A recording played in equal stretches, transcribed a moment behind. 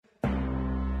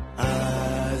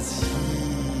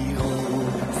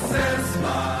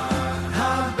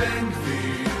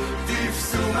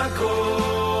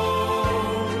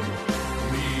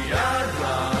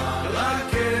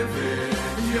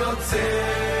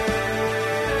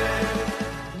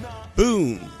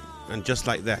And just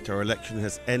like that, our election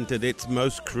has entered its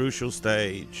most crucial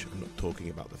stage. I'm not talking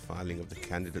about the filing of the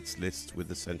candidates list with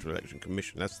the Central Election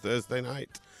Commission. That's Thursday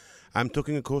night. I'm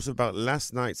talking, of course, about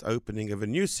last night's opening of a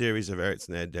new series of Eretz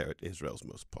Nehederet, Israel's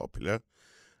most popular,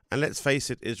 and let's face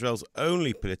it, Israel's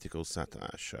only political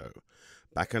satire show,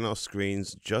 back on our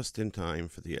screens just in time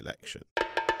for the election.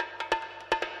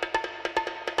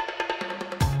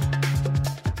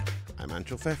 I'm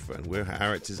Anshel Pfeffer, and we're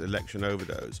Haaretz's Election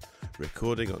Overdose,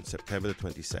 recording on September the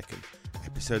 22nd,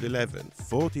 episode 11,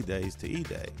 40 days to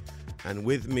E-Day. And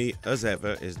with me, as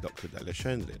ever, is Dr. Dalia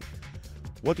Shenlin.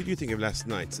 What did you think of last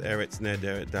night's Eretz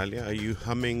Nehederet, Dalia? Are you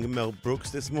humming Mel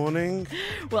Brooks this morning?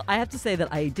 Well, I have to say that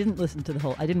I didn't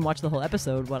watch the whole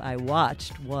episode. What I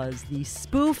watched was the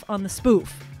spoof on the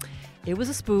spoof. It was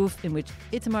a spoof in which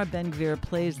Itamar Ben-Gvir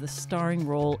plays the starring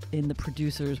role in The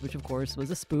Producers, which of course was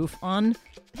a spoof on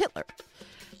Hitler.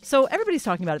 So everybody's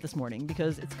talking about it this morning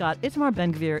because it's got Itamar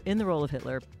Ben-Gvir in the role of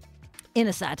Hitler in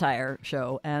a satire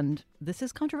show, and this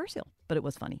is controversial, but it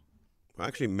was funny. Well,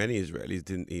 actually, many Israelis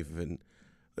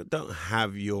don't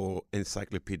have your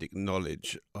encyclopedic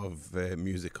knowledge of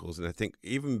musicals, and I think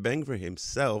even Ben-Gvir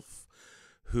himself,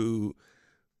 who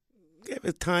gave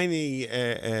a tiny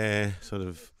sort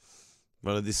of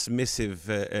a dismissive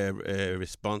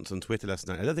response on Twitter last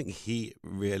night, I don't think he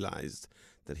realized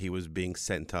that he was being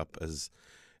sent up as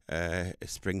a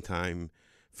springtime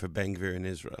for Ben-Gvir in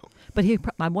Israel. But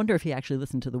I wonder if he actually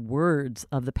listened to the words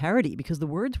of the parody, because the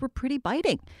words were pretty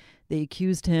biting. They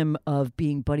accused him of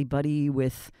being buddy-buddy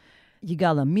with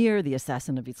Yigal Amir, the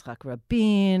assassin of Yitzhak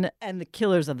Rabin, and the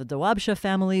killers of the Dawabsha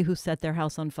family who set their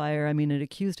house on fire. I mean, it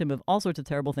accused him of all sorts of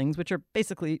terrible things, which are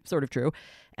basically sort of true.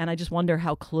 And I just wonder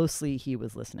how closely he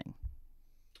was listening.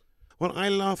 Well, I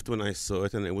laughed when I saw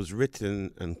it, and it was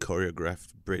written and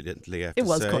choreographed brilliantly. It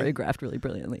was choreographed really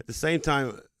brilliantly. At the same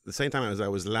time as I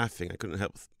was laughing, I couldn't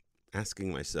help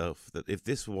asking myself that if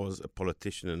this was a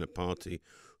politician in a party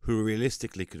who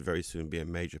realistically could very soon be a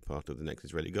major part of the next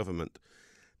Israeli government,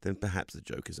 then perhaps the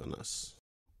joke is on us.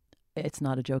 It's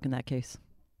not a joke in that case.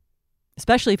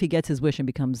 Especially if he gets his wish and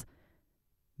becomes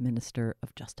Minister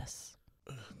of Justice.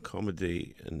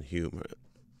 Comedy and humor,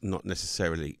 not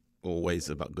necessarily always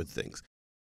about good things.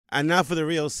 And now for the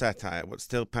real satire, what's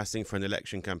still passing for an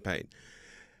election campaign.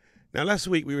 Now, last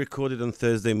week we recorded on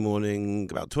Thursday morning,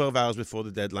 about 12 hours before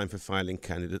the deadline for filing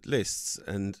candidate lists.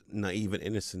 And naive and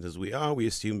innocent as we are, we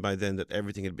assumed by then that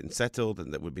everything had been settled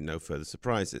and there would be no further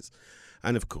surprises.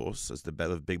 And of course, as the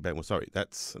bell of Big Ben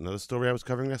that's another story I was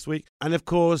covering last week. And of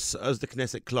course, as the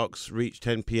Knesset clocks reached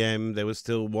 10 p.m., there was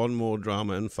still one more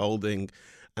drama unfolding,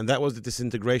 and that was the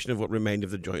disintegration of what remained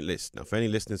of the joint list. Now, for any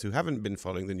listeners who haven't been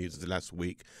following the news of the last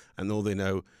week, and all they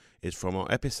know is from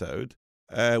our episode,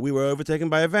 we were overtaken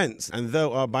by events. And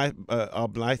though our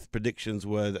blithe predictions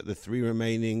were that the three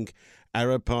remaining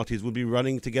Arab parties would be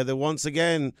running together once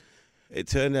again, it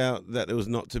turned out that it was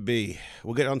not to be.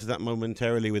 We'll get onto that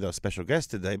momentarily with our special guest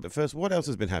today. But first, what else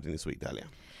has been happening this week, Dalia?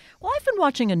 Well, I've been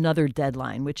watching another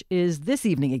deadline, which is this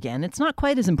evening again. It's not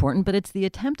quite as important, but it's the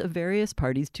attempt of various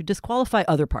parties to disqualify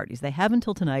other parties. They have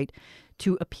until tonight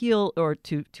to appeal or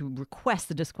to request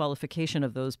the disqualification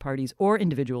of those parties or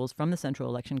individuals from the Central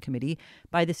Election Committee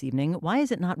by this evening. Why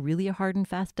is it not really a hard and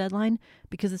fast deadline?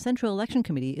 Because the Central Election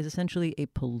Committee is essentially a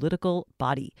political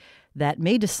body that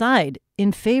may decide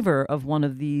in favor of one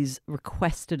of these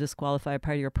requests to disqualify a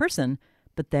party or person,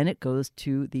 but then it goes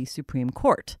to the Supreme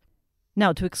Court.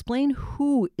 Now, to explain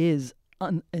who is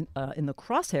in the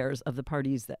crosshairs of the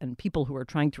parties and people who are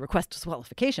trying to request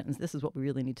disqualifications, this is what we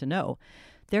really need to know.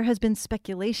 There has been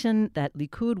speculation that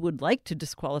Likud would like to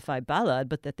disqualify Balad,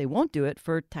 but that they won't do it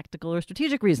for tactical or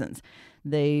strategic reasons.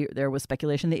 There was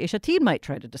speculation that Yesh Atid might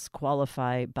try to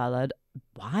disqualify Balad.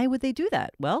 Why would they do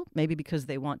that? Well, maybe because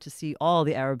they want to see all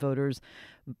the Arab voters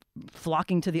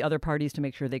flocking to the other parties to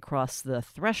make sure they cross the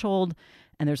threshold.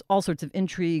 And there's all sorts of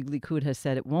intrigue. Likud has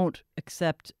said it won't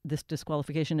accept this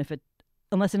disqualification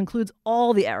unless it includes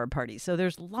all the Arab parties. So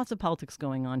there's lots of politics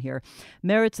going on here.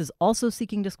 Meretz is also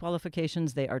seeking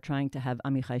disqualifications. They are trying to have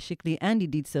Amichai Shikli and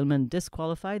Idit Silman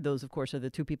disqualified. Those, of course, are the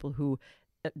two people who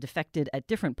defected at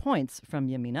different points from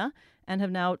Yamina and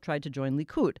have now tried to join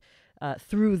Likud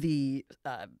through the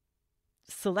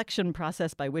selection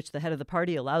process by which the head of the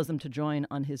party allows them to join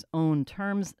on his own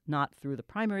terms, not through the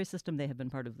primary system. They have been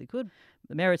part of Likud.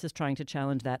 The Meretz is trying to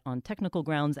challenge that on technical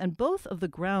grounds, and both of the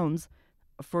grounds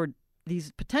for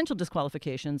these potential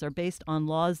disqualifications are based on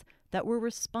laws that were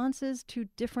responses to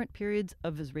different periods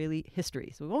of Israeli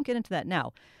history. So we won't get into that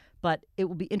now, but it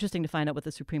will be interesting to find out what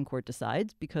the Supreme Court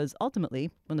decides, because ultimately,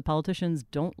 when the politicians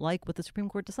don't like what the Supreme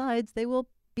Court decides, they will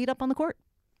beat up on the court.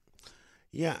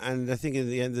 Yeah, and I think at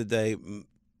the end of the day,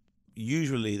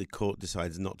 usually the court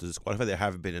decides not to disqualify. There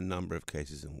have been a number of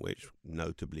cases in which,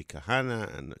 notably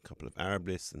Kahana and a couple of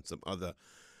Arabists and some other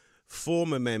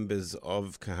former members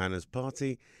of Kahana's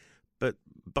party. But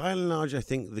by and large, I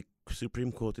think the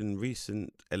Supreme Court in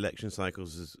recent election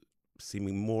cycles is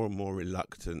seeming more and more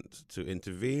reluctant to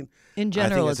intervene. In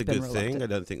general, I think that's a good thing. reluctant. I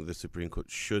don't think the Supreme Court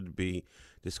should be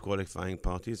disqualifying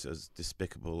parties, as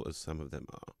despicable as some of them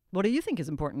are. What do you think is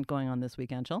important going on this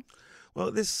week, Angel?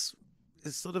 Well, this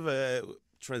is sort of a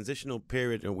transitional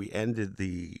period, and we ended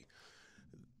the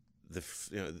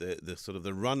sort of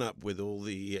the run up with all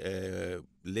the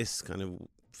lists kind of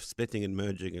splitting and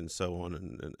merging and so on,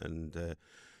 and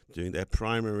doing their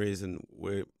primaries, and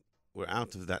we're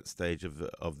out of that stage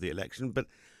of the election. But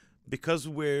because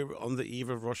we're on the eve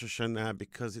of Rosh Hashanah,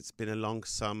 because it's been a long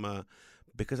summer,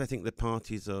 because I think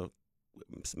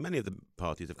many of the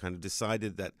parties have kind of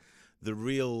decided that the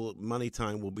real money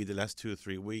time will be the last 2 or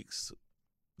 3 weeks.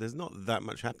 There's not that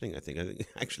much happening, I think. I think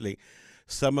actually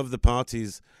some of the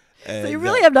parties... So you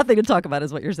really have nothing to talk about,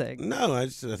 is what you're saying. No, I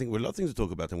think we've a lot of things to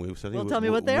talk about, and tell me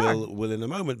what they are. Will in a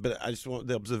moment. But I just want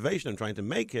the observation I'm trying to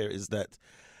make here is that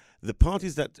the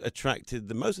parties that attracted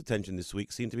the most attention this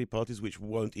week seem to be parties which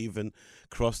won't even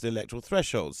cross the electoral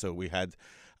threshold. So we had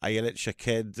Ayelet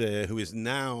Shaked, who is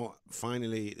now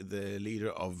finally the leader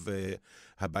of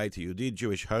Habayit Yehudi,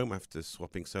 Jewish Home, after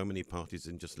swapping so many parties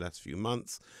in just the last few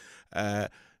months.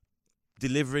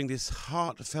 Delivering this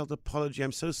heartfelt apology.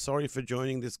 I'm so sorry for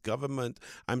joining this government.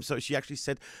 She actually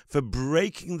said, for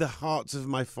breaking the hearts of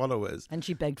my followers. And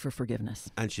she begged for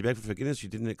forgiveness. She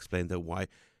didn't explain, though, why,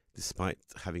 despite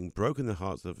having broken the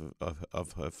hearts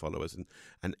of her followers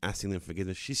and asking them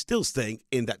forgiveness, she's still staying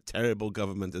in that terrible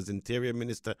government as interior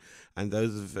minister. And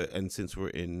since we're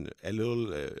in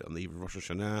Elul, on the eve of Rosh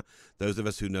Hashanah, those of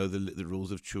us who know the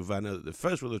rules of Tshuva know that the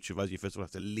first rule of Tshuva is you first of all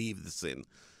have to leave the sin.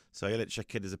 So Ayelet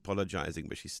Shaked is apologizing,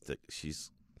 but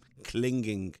she's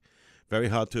clinging very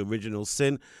hard to original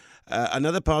sin.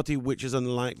 Another party which is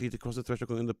unlikely to cross the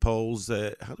threshold in the polls,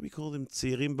 how do we call them?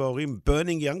 Tzirim Borim,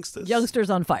 burning youngsters? Youngsters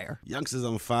on fire. Youngsters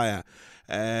on fire.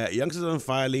 Youngsters on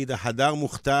fire leader Hadar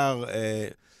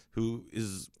Mukhtar, who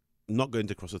is not going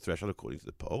to cross the threshold according to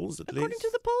the polls, According to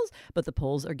the polls. But the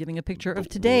polls are giving a picture of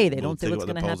today. They don't say what's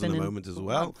going to happen in a moment as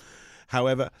well.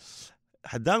 However,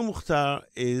 Hadar Mukhtar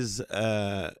is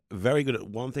very good at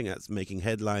one thing, that's making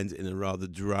headlines in a rather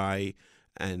dry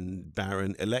and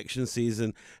barren election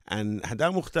season. And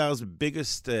Hadar Mukhtar's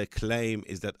biggest claim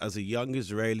is that as a young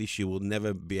Israeli, she will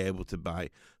never be able to buy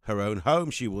her own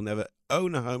home. She will never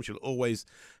own a home. She'll always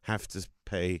have to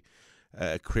pay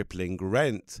crippling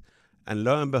rent. And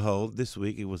lo and behold, this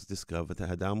week it was discovered that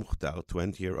Hadar Mukhtar,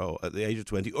 20-year-old, at the age of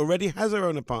 20, already has her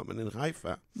own apartment in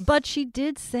Haifa. But she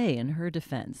did say in her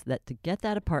defense that to get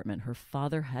that apartment, her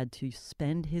father had to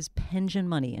spend his pension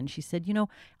money. And she said,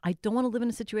 I don't want to live in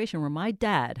a situation where my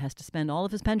dad has to spend all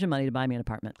of his pension money to buy me an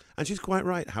apartment. And she's quite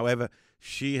right. However,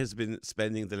 she has been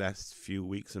spending the last few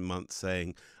weeks and months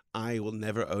saying, I will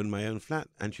never own my own flat.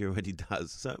 And she already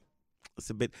does. So it's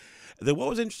a bit... What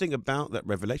was interesting about that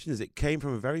revelation is it came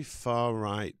from a very far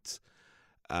right,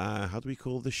 how do we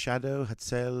call the shadow?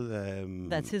 Hatzel?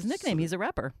 That's his nickname. He's a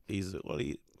rapper. He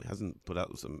hasn't put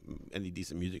out any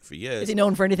decent music for years. Is he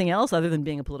known for anything else other than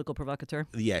being a political provocateur?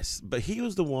 Yes, but he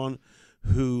was the one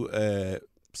who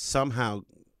somehow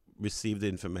received the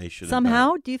information.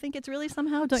 Somehow? Do you think it's really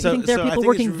somehow? Don't you think there are people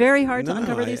working very hard to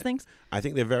uncover these things? I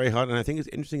think they're very hard, and I think it's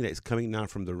interesting that it's coming now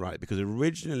from the right, because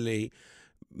originally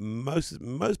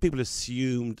most people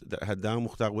assumed that Hadar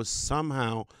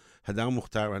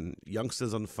Mukhtar and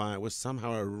Youngsters on Fire was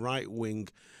somehow a right-wing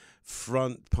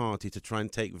front party to try and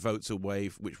take votes away,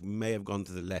 which may have gone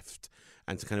to the left,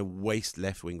 and to kind of waste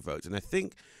left-wing votes. And I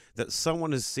think that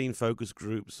someone has seen focus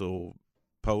groups or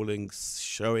polling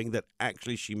showing that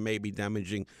actually she may be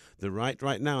damaging the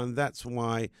right now, and that's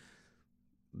why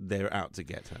they're out to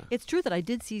get her. It's true that I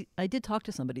did talk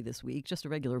to somebody this week, just a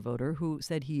regular voter, who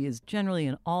said he is generally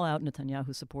an all-out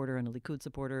Netanyahu supporter and a Likud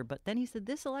supporter, but then he said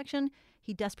this election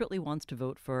he desperately wants to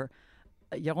vote for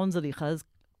Yaron Zalicha's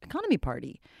economy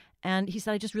party. And he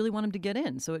said, I just really want him to get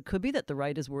in. So it could be that the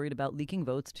right is worried about leaking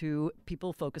votes to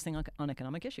people focusing on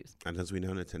economic issues. And as we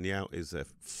know, Netanyahu is a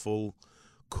full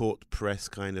court press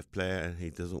kind of player, and he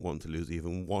doesn't want to lose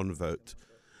even one vote.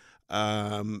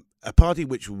 A party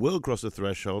which will cross the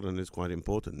threshold and is quite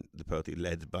important, the party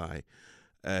led by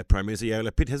Prime Minister Yair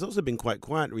Lapid, has also been quite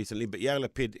quiet recently, but Yair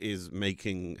Lapid is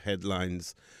making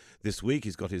headlines this week.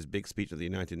 He's got his big speech at the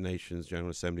United Nations General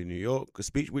Assembly in New York, a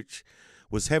speech which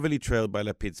was heavily trailed by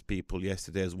Lapid's people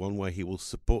yesterday as one where he will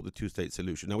support the two-state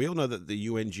solution. Now, we all know that the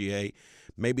UNGA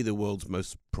may be the world's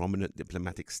most prominent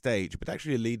diplomatic stage, but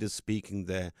actually the leaders speaking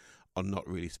there are not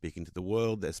really speaking to the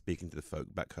world, they're speaking to the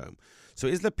folk back home. So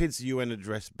is Lapid's UN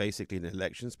address basically an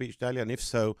election speech, Dalia? And if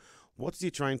so, what is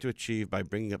he trying to achieve by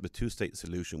bringing up the two-state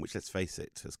solution, which, let's face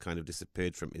it, has kind of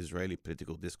disappeared from Israeli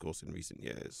political discourse in recent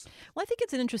years? Well, I think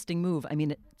it's an interesting move. I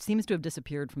mean, it seems to have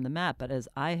disappeared from the map, but as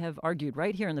I have argued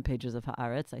right here in the pages of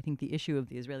Haaretz, I think the issue of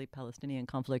the Israeli-Palestinian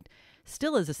conflict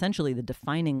still is essentially the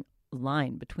defining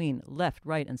line between left,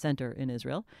 right, and center in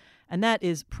Israel, and that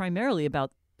is primarily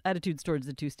about attitudes towards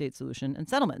the two-state solution and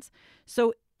settlements.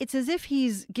 So it's as if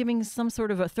he's giving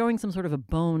throwing some sort of a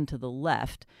bone to the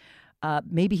left.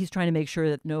 Maybe he's trying to make sure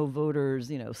that no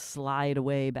voters, slide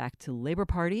away back to Labour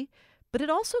Party. But it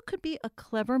also could be a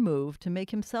clever move to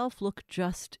make himself look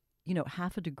just,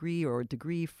 half a degree or a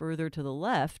degree further to the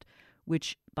left,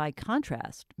 which by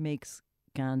contrast makes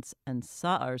Gantz and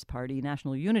Sa'ar's party,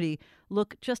 National Unity,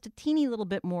 look just a teeny little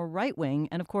bit more right-wing.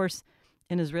 And of course,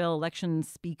 in Israel election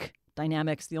speak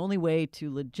dynamics, the only way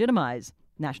to legitimize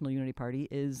National Unity Party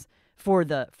is for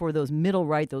those middle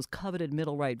right, those coveted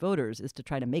middle right voters, is to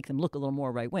try to make them look a little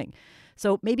more right wing.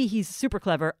 So maybe he's super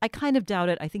clever. I kind of doubt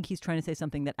it. I think he's trying to say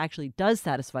something that actually does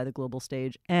satisfy the global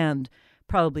stage, and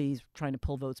probably he's trying to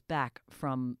pull votes back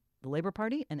from the Labour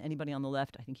Party and anybody on the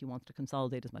left. I think he wants to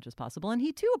consolidate as much as possible, and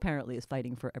he too apparently is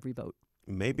fighting for every vote.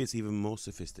 Maybe it's even more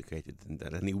sophisticated than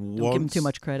that, and he Don't wants give him too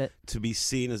much credit to be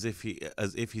seen as if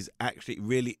he's actually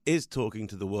really is talking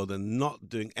to the world and not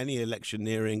doing any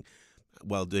electioneering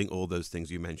while doing all those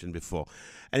things you mentioned before.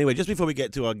 Anyway, just before we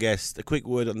get to our guest, a quick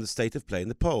word on the state of play in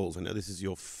the polls. I know this is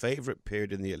your favorite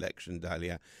period in the election,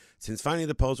 Dalia. Since finally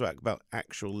the polls are about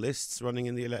actual lists running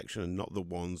in the election and not the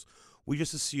ones we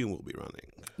just assume will be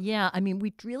running. Yeah, I mean,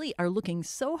 we really are looking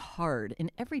so hard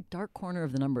in every dark corner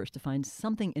of the numbers to find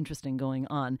something interesting going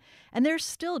on. And they're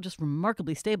still just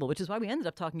remarkably stable, which is why we ended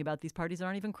up talking about these parties that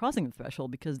aren't even crossing the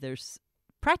threshold, because there's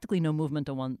practically no movement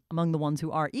among the ones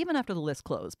who are, even after the list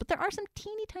closed. But there are some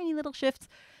teeny tiny little shifts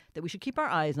that we should keep our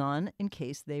eyes on in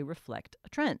case they reflect a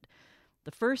trend.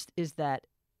 The first is that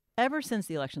ever since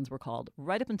the elections were called,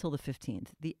 right up until the 15th,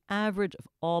 the average of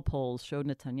all polls showed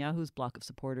Netanyahu's bloc of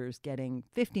supporters getting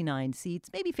 59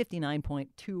 seats, maybe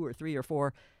 59.2 or 3 or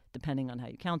 4, depending on how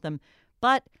you count them.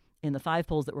 But in the 5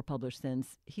 polls that were published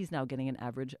since, he's now getting an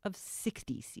average of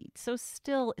 60 seats. So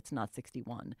still, it's not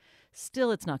 61. Still,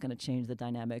 it's not going to change the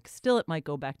dynamic. Still, it might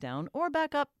go back down or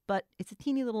back up, but it's a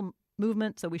teeny little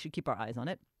movement, so we should keep our eyes on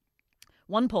it.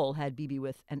 One poll had Bibi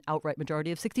with an outright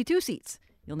majority of 62 seats.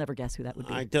 You'll never guess who that would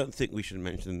be. I don't think we should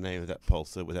mention the name of that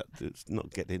pollster without to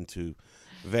not get into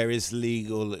various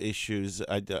legal issues.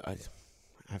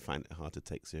 I find it hard to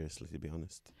take seriously, to be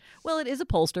honest. Well, it is a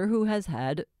pollster who has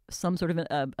had some sort of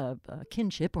a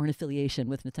kinship or an affiliation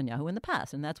with Netanyahu in the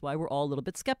past, and that's why we're all a little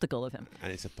bit skeptical of him.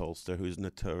 And it's a pollster who's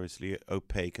notoriously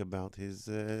opaque about his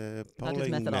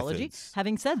polling methodology. methods.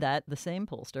 Having said that, the same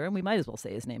pollster, and we might as well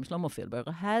say his name, Shlomo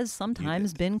Filber, has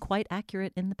sometimes been quite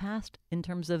accurate in the past in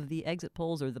terms of the exit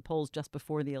polls or the polls just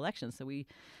before the election, so we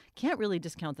can't really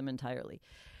discount them entirely.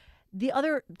 The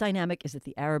other dynamic is that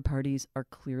the Arab parties are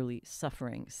clearly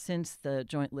suffering. Since the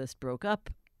joint list broke up,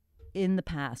 in the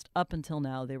past, up until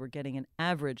now, they were getting an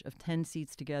average of 10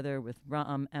 seats together with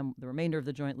Ra'am and the remainder of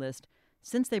the joint list.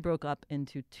 Since they broke up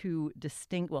into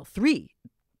 3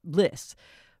 lists,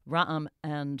 Ra'am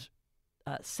and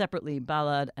separately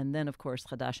Balad, and then, of course,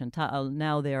 Hadash and Ta'al,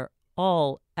 now they're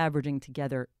all averaging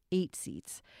together 8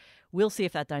 seats. We'll see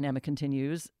if that dynamic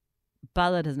continues.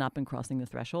 Balad has not been crossing the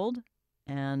threshold.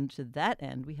 And to that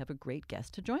end, we have a great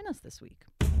guest to join us this week.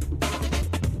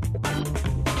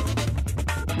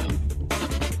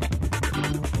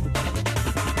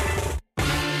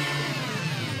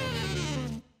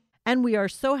 And we are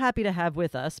so happy to have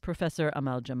with us Professor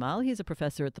Amal Jamal. He's a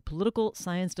professor at the Political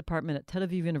Science Department at Tel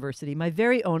Aviv University, my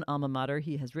very own alma mater.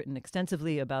 He has written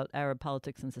extensively about Arab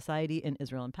politics and society in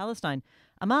Israel and Palestine.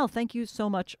 Amal, thank you so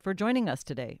much for joining us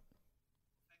today.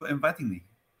 Thank you for inviting me.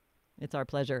 It's our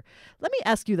pleasure. Let me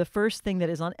ask you the first thing that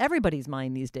is on everybody's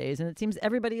mind these days, and it seems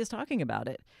everybody is talking about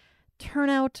it.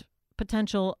 Turnout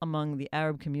potential among the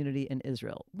Arab community in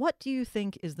Israel. What do you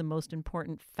think is the most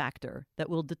important factor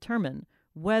that will determine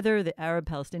whether the Arab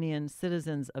Palestinian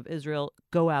citizens of Israel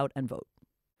go out and vote?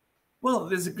 Well,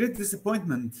 there's a great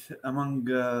disappointment among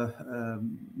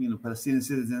Palestinian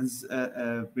citizens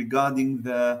regarding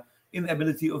the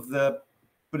inability of the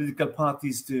political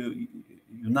parties to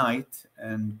unite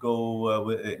and go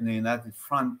in a united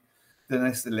front to the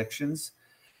next elections.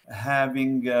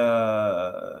 Having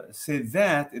said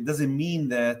that, it doesn't mean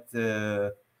that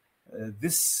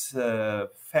this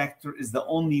factor is the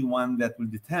only one that will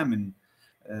determine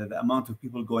the amount of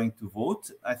people going to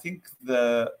vote. I think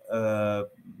the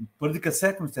political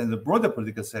circumstances, the broader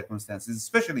political circumstances,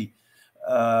 especially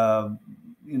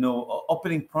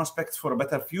opening prospects for a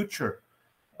better future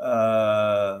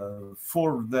for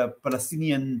the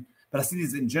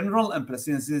Palestinians in general and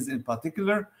Palestinians in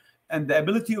particular, and the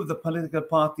ability of the political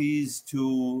parties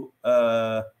to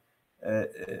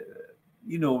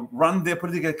run their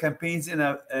political campaigns in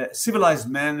a civilized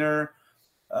manner,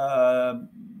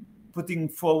 putting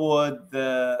forward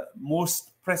the most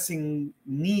pressing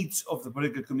needs of the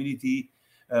political community,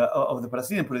 of the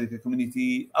Palestinian political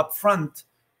community up front,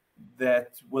 that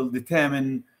will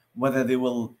determine whether they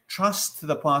will trust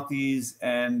the parties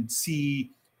and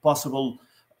see possible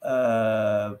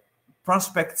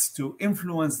prospects to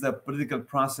influence the political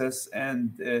process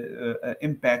and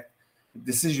impact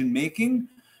decision-making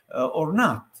or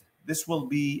not. This will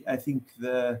be, I think,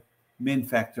 the main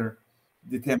factor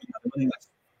determining the willingness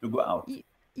to go out.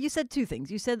 You said two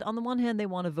things. You said, on the one hand, they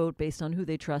want to vote based on who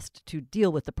they trust to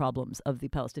deal with the problems of the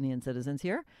Palestinian citizens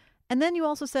here. And then you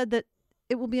also said that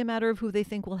it will be a matter of who they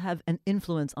think will have an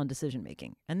influence on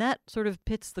decision-making. And that sort of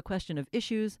pits the question of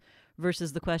issues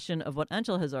versus the question of what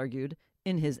Anchal has argued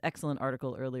in his excellent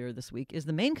article earlier this week is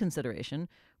the main consideration,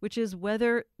 which is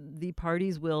whether the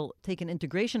parties will take an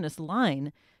integrationist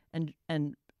line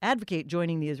and advocate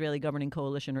joining the Israeli governing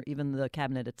coalition or even the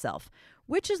cabinet itself.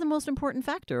 Which is the most important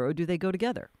factor, or do they go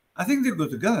together? I think they go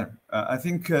together. I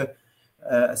think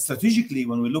strategically,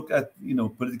 when we look at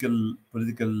Palestinian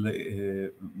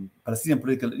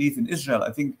political elite in Israel,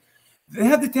 I think they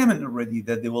have determined already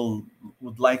that they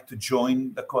would like to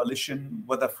join the coalition,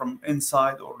 whether from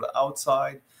inside or the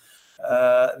outside.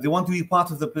 They want to be part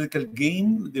of the political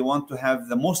game. They want to have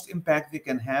the most impact they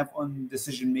can have on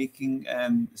decision-making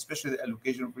and especially the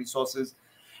allocation of resources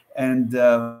and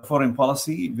foreign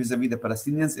policy vis-a-vis the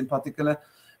Palestinians in particular.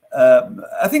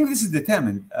 I think this is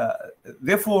determined.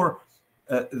 Therefore,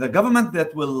 the government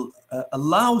that will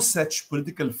allow such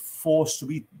political force to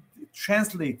be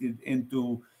translated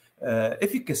into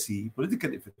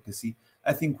political efficacy,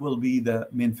 I think will be the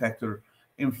main factor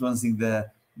influencing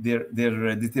their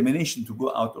determination to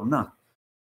go out or not.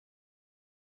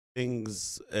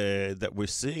 Things that we're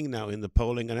seeing now in the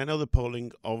polling, and I know the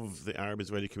polling of the Arab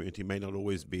Israeli community may not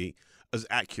always be as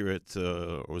accurate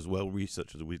or as well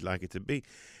researched as we'd like it to be,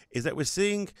 is that we're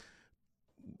seeing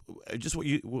just what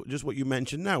you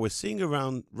mentioned now. We're seeing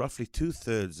around roughly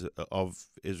 2/3 of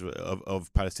Israel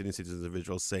of Palestinian citizens of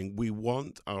Israel saying we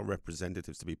want our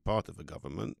representatives to be part of a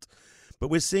government, but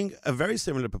we're seeing a very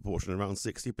similar proportion, around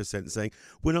 60%, saying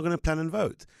we're not going to plan and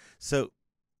vote. So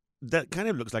that kind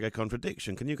of looks like a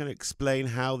contradiction. Can you kind of explain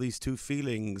how these two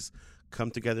feelings come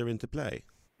together into play?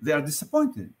 They are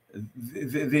disappointed.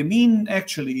 They mean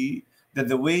actually that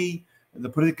the way the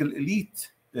political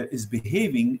elite is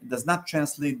behaving does not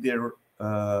translate their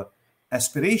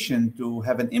aspiration to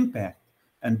have an impact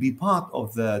and be part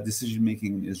of the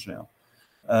decision-making in Israel.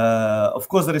 Of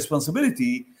course, the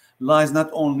responsibility lies not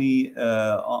only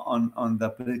on the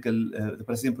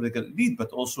Palestinian political elite, but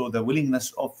also the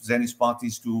willingness of Zionist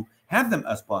parties to have them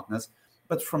as partners.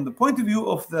 But from the point of view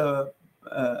of the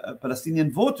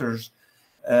Palestinian voters,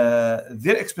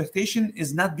 their expectation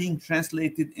is not being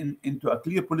translated into a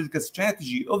clear political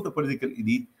strategy of the political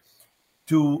elite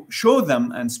to show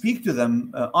them and speak to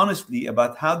them honestly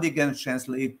about how they're going to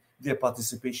translate their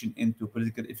participation into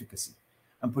political efficacy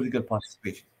and political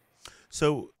participation.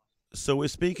 So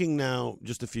we're speaking now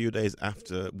just a few days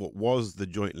after what was the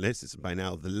joint list. It's by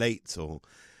now the late, or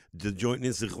the joint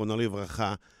list, Zichrono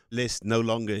Livracha list no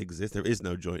longer exists. There is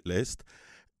no joint list.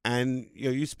 And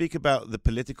you speak about the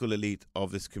political elite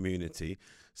of this community.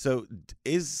 So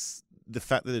is the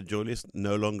fact that the joint list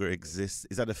no longer exists,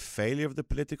 is that a failure of the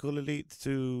political elite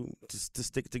to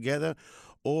stick together?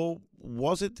 Or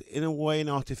was it in a way an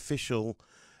artificial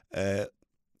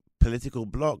political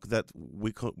bloc that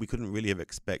we couldn't really have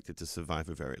expected to survive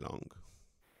for very long?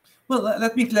 Well,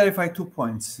 let me clarify 2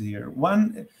 points here.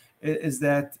 One is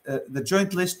that the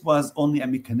joint list was only a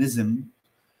mechanism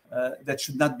that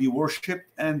should not be worshipped,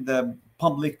 and the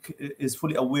public is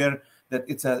fully aware that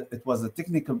it was a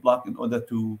technical block in order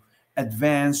to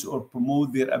advance or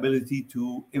promote their ability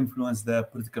to influence the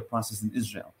political process in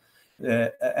Israel,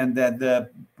 and that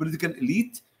the political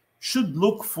elite should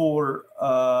look for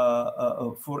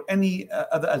any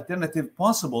other alternative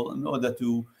possible in order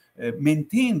to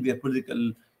maintain their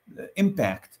political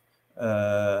impact.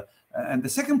 And the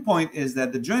second point is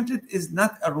that the joint list is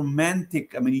not a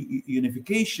romantic,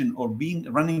 unification or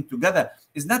running together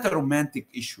is not a romantic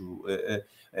issue.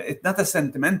 It's not a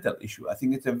sentimental issue. I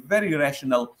think it's a very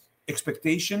rational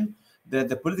expectation that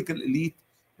the political elite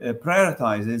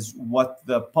prioritizes what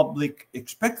the public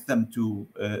expects them to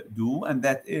do, and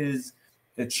that is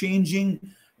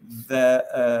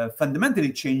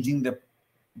fundamentally changing the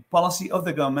policy of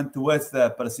the government towards the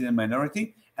Palestinian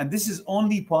minority. And this is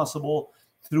only possible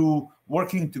through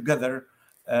working together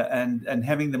and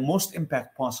having the most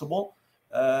impact possible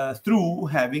through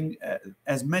having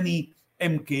as many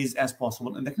MKs as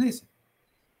possible in the Knesset.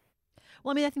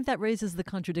 Well, I mean, I think that raises the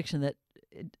contradiction that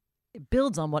it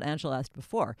builds on what Anshel asked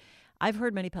before. I've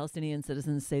heard many Palestinian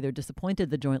citizens say they're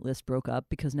disappointed the joint list broke up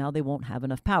because now they won't have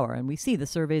enough power. And we see the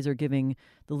surveys are giving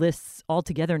the lists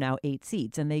altogether now 8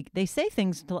 seats. And they say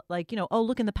things like, oh,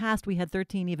 look, in the past we had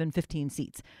 13, even 15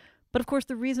 seats. But of course,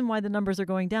 the reason why the numbers are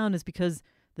going down is because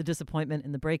the disappointment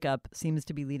in the breakup seems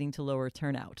to be leading to lower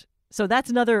turnout. So that's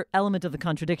another element of the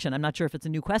contradiction. I'm not sure if it's a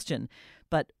new question,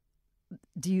 but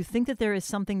do you think that there is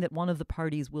something that one of the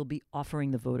parties will be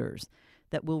offering the voters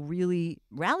that will really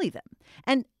rally them?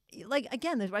 And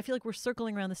again, I feel like we're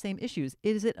circling around the same issues.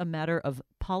 Is it a matter of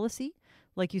policy?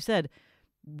 Like you said,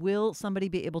 will somebody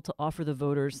be able to offer the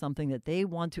voters something that they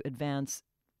want to advance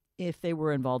if they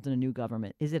were involved in a new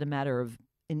government? Is it a matter of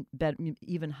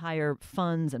even higher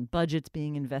funds and budgets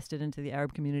being invested into the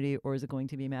Arab community, or is it going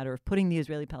to be a matter of putting the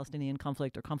Israeli-Palestinian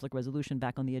conflict or conflict resolution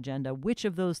back on the agenda? Which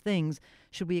of those things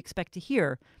should we expect to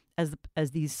hear as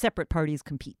these separate parties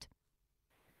compete?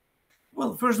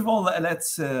 Well, first of all,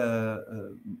 let's clarify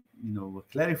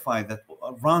that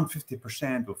around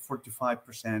 50% or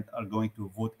 45% are going to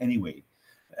vote anyway.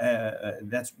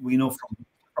 That's we know from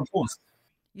polls.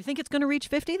 You think it's going to reach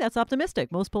 50? That's optimistic.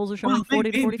 Most polls are showing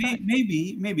 40 to 45.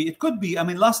 Maybe it could be. I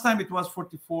mean, last time it was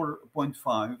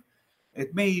 44.5.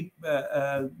 It may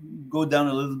go down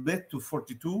a little bit to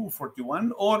 42,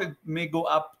 41, or it may go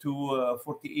up to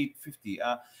 48, 50.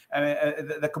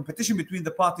 The competition between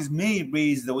the parties may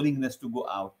raise the willingness to go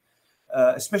out,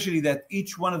 especially that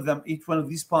each one of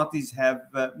these parties have,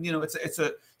 it's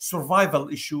a survival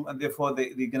issue, and therefore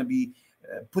they're going to be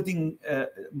putting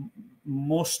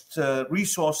most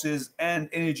resources and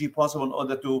energy possible in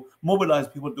order to mobilize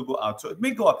people to go out. So it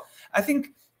may go up. I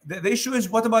think the issue is,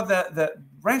 what about the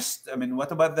rest? I mean,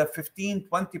 what about the 15,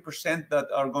 20%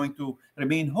 that are going to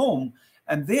remain home?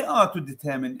 And they are to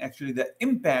determine actually the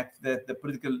impact that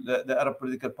the Arab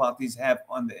political parties have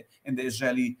on the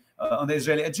Israeli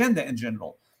agenda in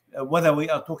general. Whether we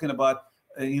are talking about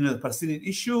the Palestinian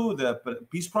issue, the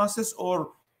peace process,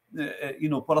 or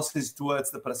policies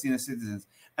towards the Palestinian citizens.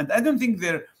 And I don't think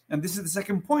and this is the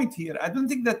second point here, I don't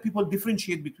think that people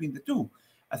differentiate between the two.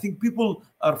 I think people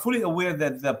are fully aware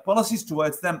that the policies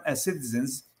towards them as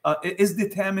citizens is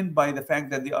determined by the fact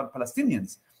that they are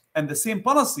Palestinians. And the same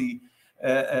policy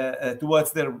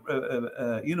towards their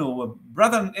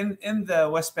brethren in the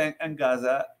West Bank and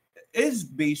Gaza is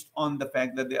based on the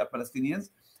fact that they are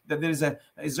Palestinians, that there is an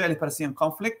Israeli-Palestinian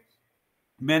conflict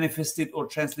manifested or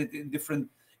translated in different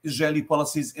Israeli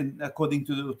policies according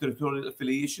to the territorial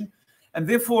affiliation. And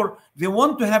therefore, they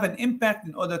want to have an impact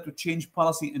in order to change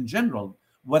policy in general,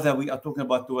 whether we are talking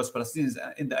about towards Palestinians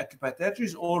in the occupied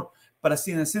territories or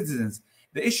Palestinian citizens.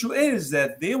 The issue is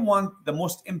that they want the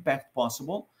most impact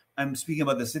possible. I'm speaking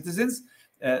about the citizens,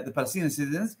 the Palestinian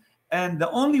citizens. And the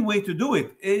only way to do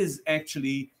it is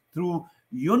actually through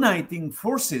uniting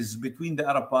forces between the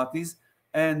Arab parties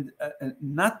and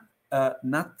not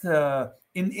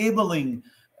enabling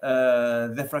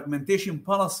the fragmentation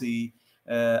policy,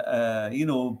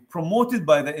 promoted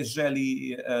by the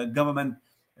Israeli government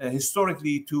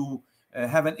historically to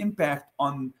have an impact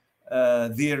on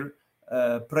their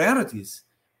priorities.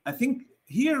 I think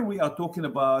here we are talking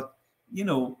about,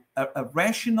 a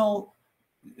rational,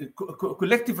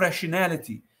 collective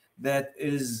rationality that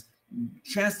is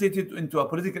translated into a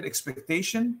political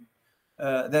expectation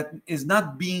that is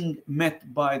not being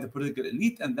met by the political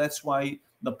elite, and that's why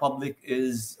the public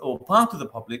part of the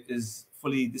public is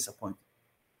fully disappointed.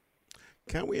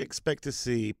 Can we expect to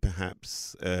see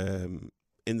perhaps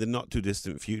in the not too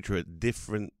distant future a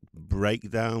different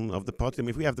breakdown of the party? I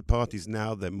mean, if we have the parties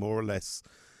now, they're more or less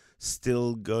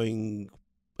still going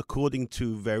according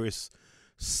to various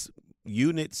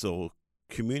units or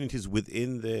communities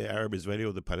within the Arab Israeli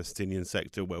or the Palestinian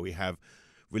sector, where we have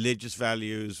religious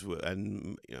values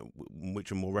and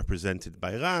which are more represented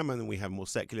by Ram, and we have more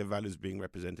secular values being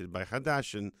represented by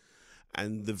Hadash,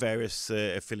 and the various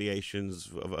affiliations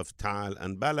of Ta'al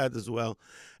and Balad as well.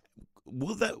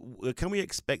 Can we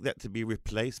expect that to be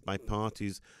replaced by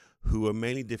parties who are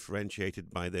mainly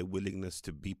differentiated by their willingness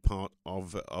to be part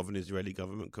of an Israeli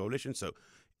government coalition? So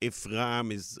if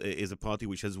Ram is a party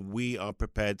which says we are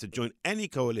prepared to join any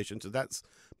coalition, so that's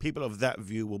people of that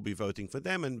view will be voting for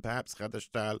them, and perhaps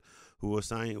Khadashtal, who are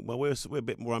saying, well, we're a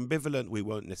bit more ambivalent, we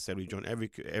won't necessarily join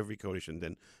every coalition,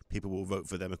 then people will vote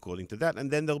for them according to that.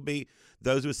 And then there'll be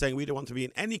those who are saying we don't want to be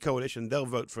in any coalition, they'll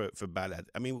vote for Balad.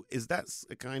 I mean, is that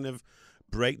a kind of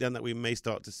breakdown that we may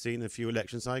start to see in a few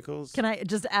election cycles? Can I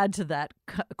just add to that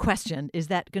question? Is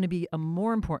that going to be a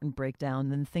more important breakdown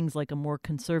than things like a more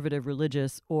conservative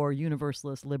religious or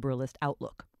universalist liberalist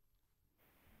outlook?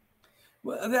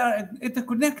 Well, they are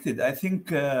interconnected. I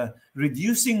think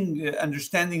reducing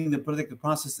understanding the political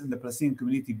process in the Palestinian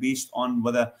community based on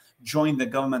whether join the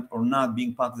government or not,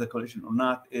 being part of the coalition or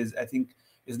not, is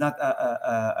not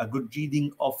a good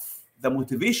reading of the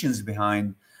motivations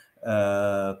behind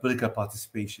political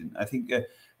participation. I think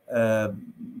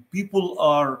people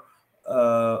are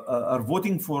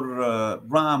voting for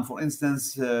Ram, for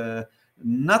instance,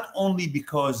 not only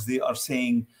because they are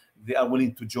saying they are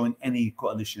willing to join any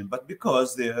coalition, but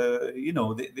because their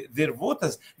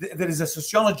voters. There is a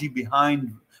sociology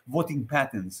behind voting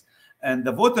patterns, and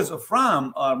the voters of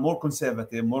Ram are more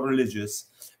conservative, more religious,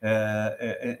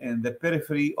 in the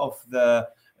periphery of the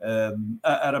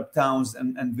Arab towns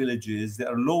and villages. They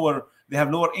have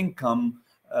lower income,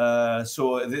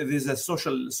 so there's a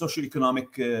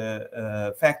socio-economic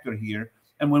factor here.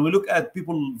 And when we look at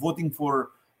people voting for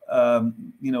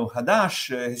Hadash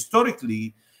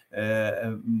historically,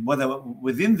 whether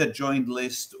within the joint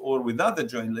list or without the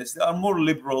joint list, they are more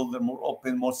liberal, they're more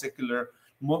open, more secular,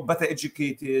 more better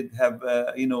educated, have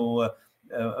upper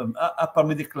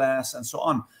middle class, and so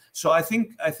on. So I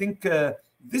think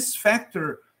this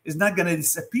factor is not going to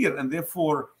disappear, and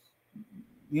therefore,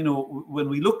 when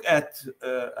we look at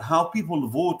how people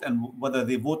vote and whether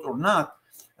they vote or not,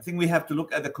 I think we have to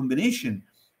look at the combination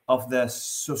of the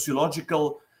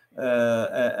sociological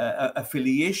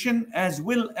affiliation as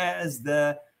well as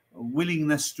the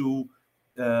willingness to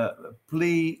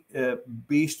play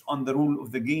based on the rule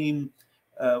of the game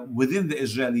within the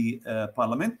Israeli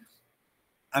parliament.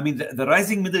 I mean, the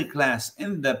rising middle class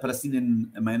in the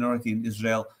Palestinian minority in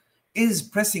Israel is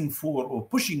pressing for or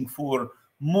pushing for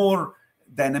more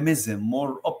dynamism,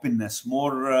 more openness,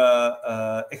 more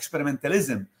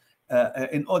experimentalism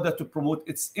in order to promote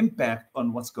its impact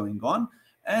on what's going on.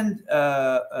 And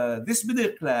this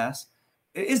middle class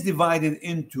is divided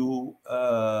into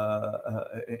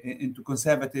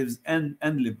conservatives and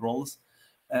liberals,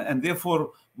 and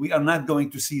therefore we are not going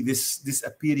to see this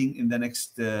appearing in the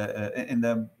next in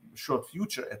the short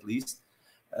future, at least.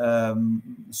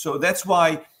 So that's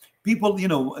why people,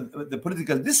 the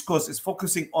political discourse is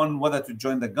focusing on whether to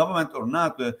join the government or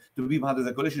not, to be part of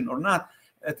the coalition or not.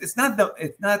 It's not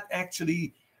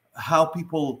actually how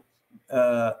people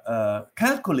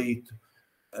calculate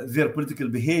their political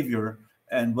behavior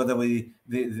and whether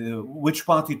which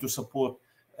party to support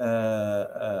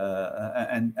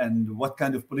and what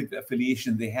kind of political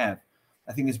affiliation they have.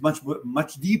 I think it's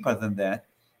much deeper than that.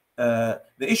 The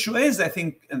issue is, I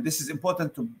think, and this is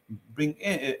important to bring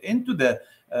into the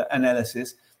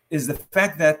analysis, is the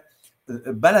fact that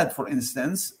Balad, for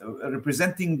instance,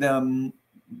 representing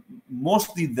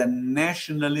mostly the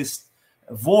nationalist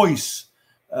voice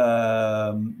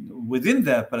within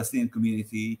the Palestinian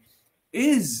community,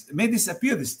 may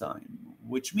disappear this time,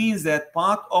 which means that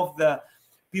part of the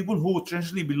people who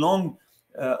traditionally belong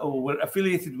or were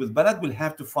affiliated with Balad will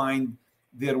have to find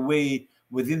their way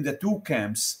within the two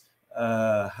camps,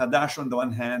 Hadash on the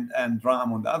one hand and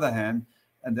Ram on the other hand.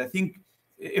 And I think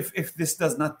if this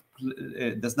does not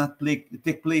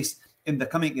take place in the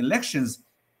coming elections,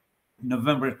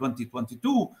 November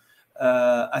 2022,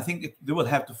 I think they will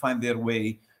have to find their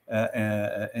way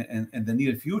in the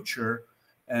near future,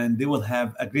 and they will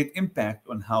have a great impact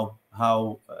on how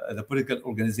the political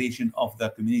organization of the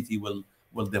community will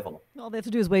develop. All they have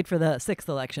to do is wait for the 6th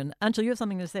election. Anshul, you have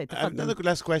something to say. Another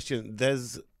last question.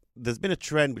 There's been a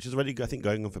trend which is already, I think,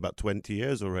 going on for about 20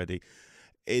 years already.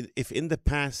 If in the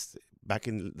past, back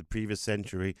in the previous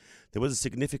century, there was a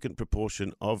significant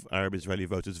proportion of Arab Israeli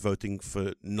voters voting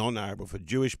for non-Arab or for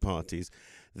Jewish parties,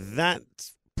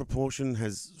 that proportion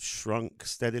has shrunk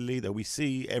steadily. That we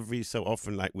see every so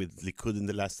often, like with Likud in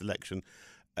the last election,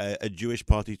 a Jewish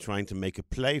party trying to make a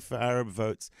play for Arab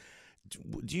votes.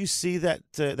 Do you see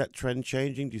that trend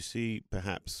changing? Do you see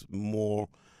perhaps more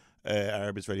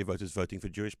Arab Israeli voters voting for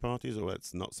Jewish parties, or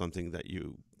that's not something that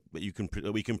we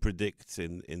can predict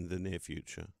in the near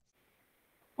future?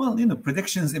 Well,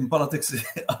 predictions in politics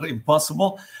are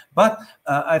impossible, but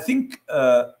I think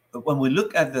when we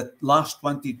look at the last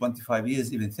 20, 25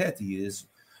 years, even 30 years,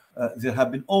 there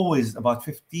have been always about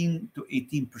 15 to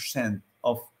 18%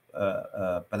 of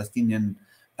Palestinian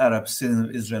Arab citizens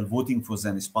of Israel voting for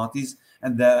Zionist parties,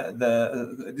 and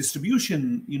the distribution,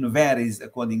 varies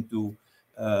according to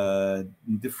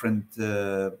different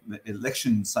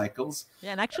election cycles.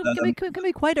 Yeah, and actually can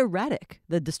be quite erratic,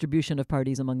 the distribution of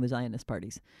parties among the Zionist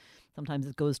parties. Sometimes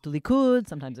it goes to Likud,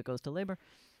 sometimes it goes to Labor.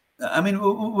 I mean,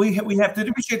 we have to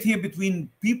differentiate here between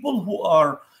people who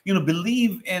are,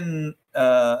 believe in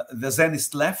the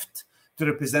Zionist left to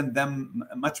represent them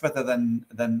much better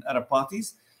than Arab parties,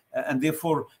 and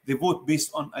therefore they vote based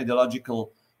on ideological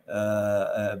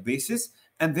basis.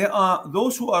 And there are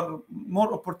those who are more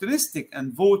opportunistic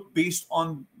and vote based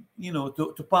on,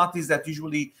 to parties that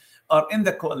usually are in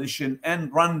the coalition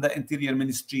and run the interior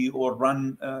ministry or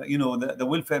run, the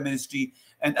welfare ministry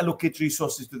and allocate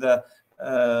resources to the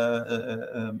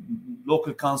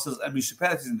local councils and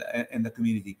municipalities in the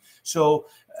community. So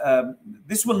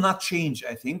this will not change,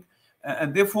 I think.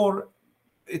 And therefore,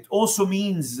 it also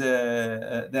means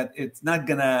that it's not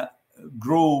going to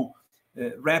grow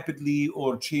rapidly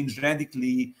or change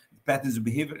radically patterns of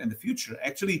behavior in the future.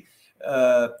 Actually,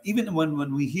 even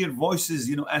when we hear voices,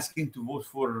 asking to vote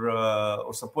for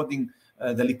or supporting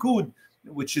the Likud,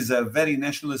 which is a very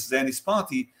nationalist Zionist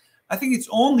party, I think it's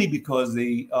only because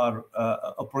they are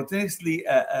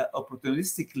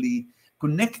opportunistically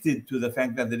connected to the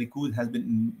fact that the Likud has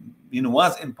been,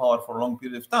 was in power for a long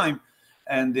period of time,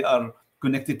 and they are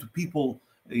connected to people.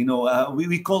 We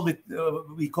call it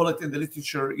in the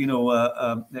literature,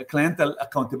 clientel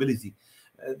accountability.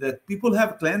 That people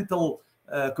have clientel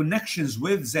connections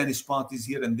with Zionist parties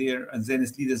here and there, and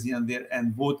Zionist leaders here and there,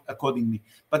 and vote accordingly.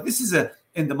 But this is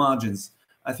in the margins.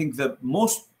 I think that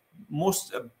most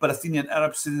Palestinian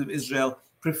Arab citizens of Israel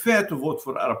prefer to vote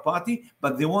for Arab party,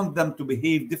 but they want them to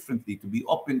behave differently, to be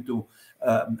open to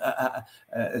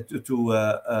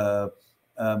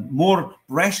more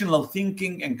rational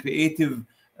thinking and creative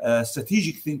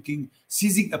strategic thinking,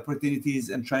 seizing opportunities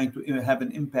and trying to have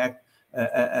an impact,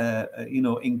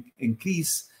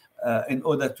 increase in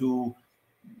order to,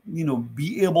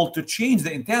 be able to change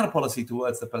the entire policy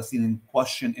towards the Palestinian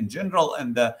question in general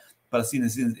and the Palestinian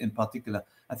citizens in particular.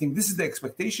 I think this is the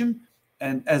expectation.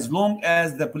 And as long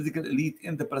as the political elite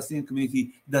in the Palestinian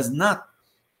community does not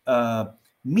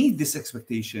meet this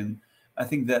expectation, I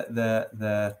think that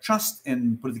the trust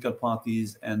in political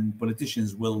parties and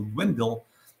politicians will dwindle,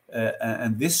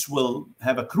 and this will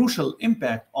have a crucial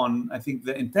impact on, I think,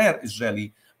 the entire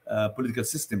Israeli political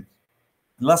system.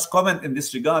 Last comment in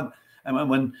this regard,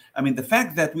 the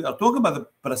fact that we are talking about the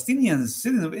Palestinian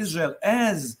citizens of Israel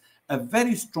as a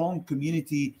very strong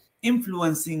community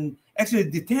influencing, actually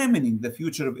determining the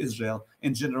future of Israel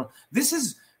in general. This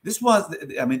is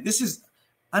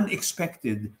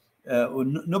unexpected.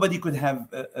 Nobody could have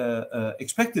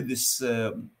expected this,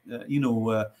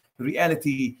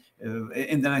 reality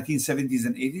in the 1970s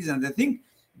and 80s. And I think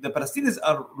the Palestinians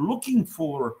are looking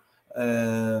for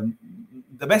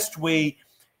the best way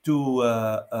to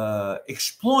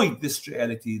exploit this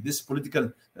reality, this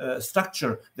political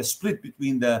structure, the split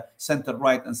between the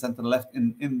center-right and center-left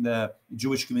in the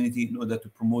Jewish community in order to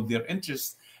promote their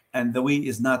interests. And the way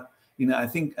is not, I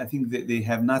think they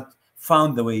have not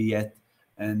found the way yet,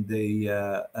 and they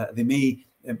may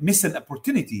miss an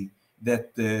opportunity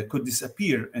that could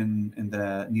disappear in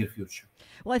the near future.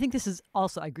 Well, I think this is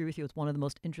also, I agree with you, it's one of the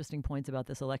most interesting points about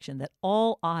this election, that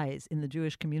all eyes in the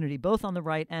Jewish community, both on the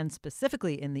right and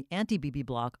specifically in the anti-Bibi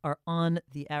bloc, are on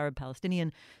the Arab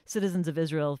Palestinian citizens of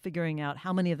Israel, figuring out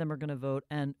how many of them are going to vote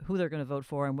and who they're going to vote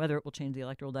for and whether it will change the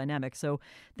electoral dynamic. So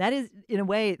that is, in a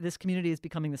way, this community is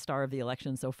becoming the star of the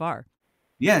election so far.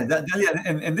 Yeah, Dalia,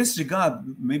 in this regard,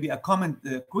 maybe a comment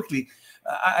quickly.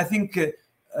 I think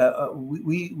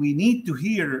we need to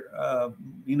hear,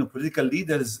 political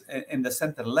leaders in the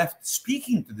center left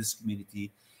speaking to this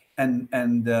community, and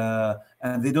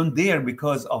they don't dare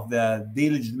because of the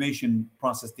delegitimation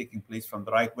process taking place from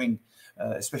the right wing,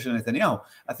 especially Netanyahu.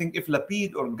 I think if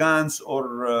Lapid or Gantz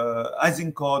or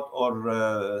Eisenkot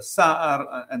or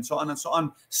Saar and so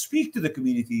on speak to the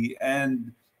community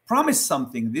and promise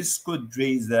something, this could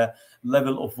raise the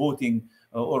level of voting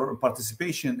or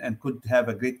participation and could have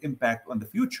a great impact on the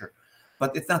future.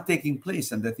 But it's not taking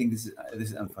place, and I think this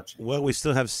is unfortunate. Well, we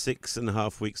still have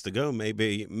 6.5 weeks to go.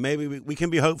 Maybe we can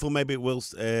be hopeful. Maybe it will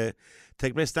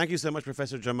take place. Thank you so much,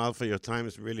 Professor Jamal, for your time.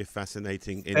 It's really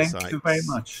fascinating insights. Thank you very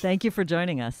much. Thank you for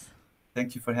joining us.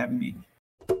 Thank you for having me.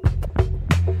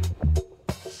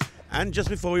 And just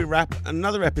before we wrap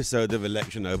another episode of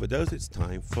Election Overdose, it's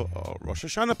time for our Rosh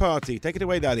Hashanah party. Take it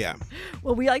away, Dalia.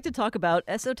 Well, we like to talk about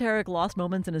esoteric lost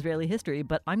moments in Israeli history,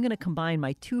 but I'm going to combine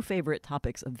my two favorite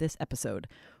topics of this episode.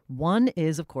 One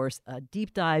is, of course, a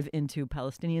deep dive into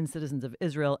Palestinian citizens of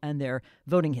Israel and their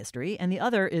voting history. And the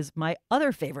other is my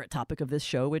other favorite topic of this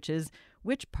show, which is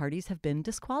which parties have been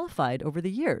disqualified over the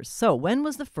years. So when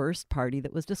was the first party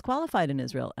that was disqualified in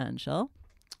Israel, Anshel?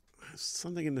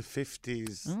 Something in the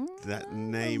 50s. That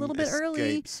name a little bit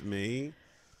escapes early. me.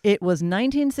 It was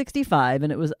 1965,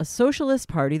 and it was a socialist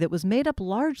party that was made up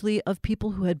largely of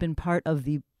people who had been part of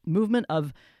the movement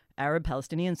of Arab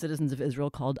Palestinian citizens of Israel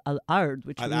called Al-Ard,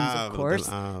 which means, of course,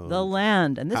 the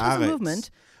land. And this was a movement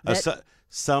that...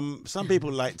 some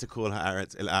people like to call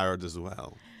Haaretz El-Ard as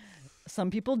well.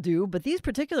 Some people do, but these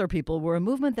particular people were a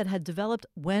movement that had developed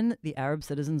when the Arab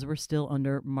citizens were still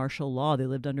under martial law. They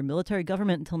lived under military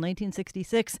government until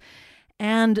 1966,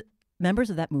 and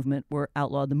members of that movement were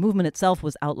outlawed. The movement itself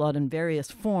was outlawed in various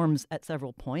forms at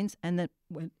several points, and then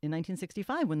in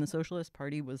 1965, when the Socialist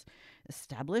Party was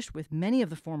established with many of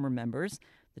the former members,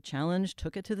 the challenge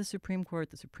took it to the Supreme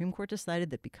Court. The Supreme Court decided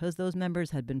that because those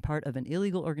members had been part of an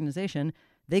illegal organization,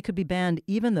 they could be banned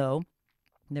even though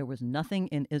there was nothing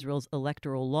in Israel's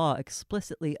electoral law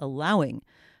explicitly allowing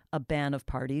a ban of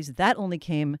parties. That only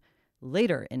came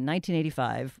later in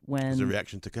 1985 when... It was a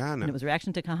reaction to Kahana. And it was a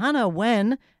reaction to Kahana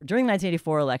when, during the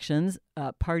 1984 elections,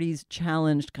 parties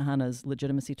challenged Kahana's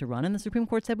legitimacy to run. And the Supreme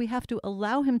Court said we have to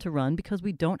allow him to run because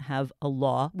we don't have a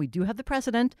law. We do have the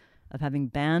precedent of having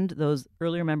banned those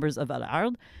earlier members of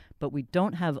Al-Ard, but we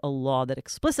don't have a law that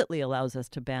explicitly allows us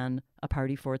to ban a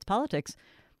party for its politics.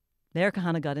 There,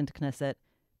 Kahana got into Knesset.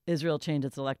 Israel changed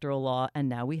its electoral law, and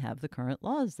now we have the current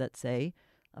laws that say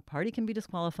a party can be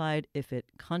disqualified if it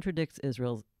contradicts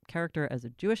Israel's character as a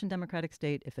Jewish and democratic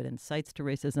state, if it incites to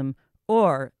racism,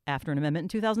 or, after an amendment in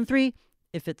 2003,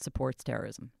 if it supports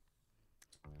terrorism.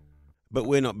 But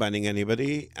we're not banning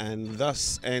anybody, and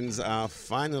thus ends our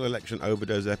final Election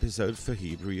Overdose episode for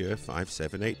Hebrew year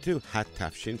 5782,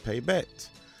 Hatafshin Pei Bet,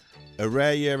 a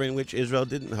rare year in which Israel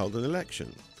didn't hold an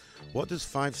election. What does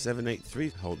 5783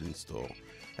 hold in store?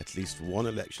 At least one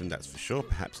election, that's for sure,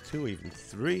 perhaps two, even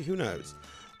three, who knows?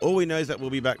 All we know is that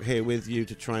we'll be back here with you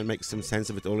to try and make some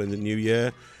sense of it all in the new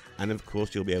year. And of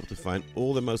course, you'll be able to find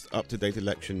all the most up-to-date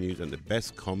election news and the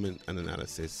best comment and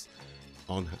analysis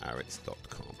on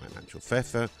haaretz.com. I'm Anshel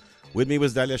Pfeffer. With me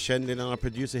was Dalia Shendin, and our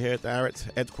producer here at the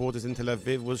Haaretz headquarters in Tel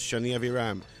Aviv was Shani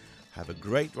Aviram. Have a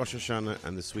great Rosh Hashanah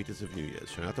and the sweetest of New Year's.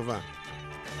 Shana Tova.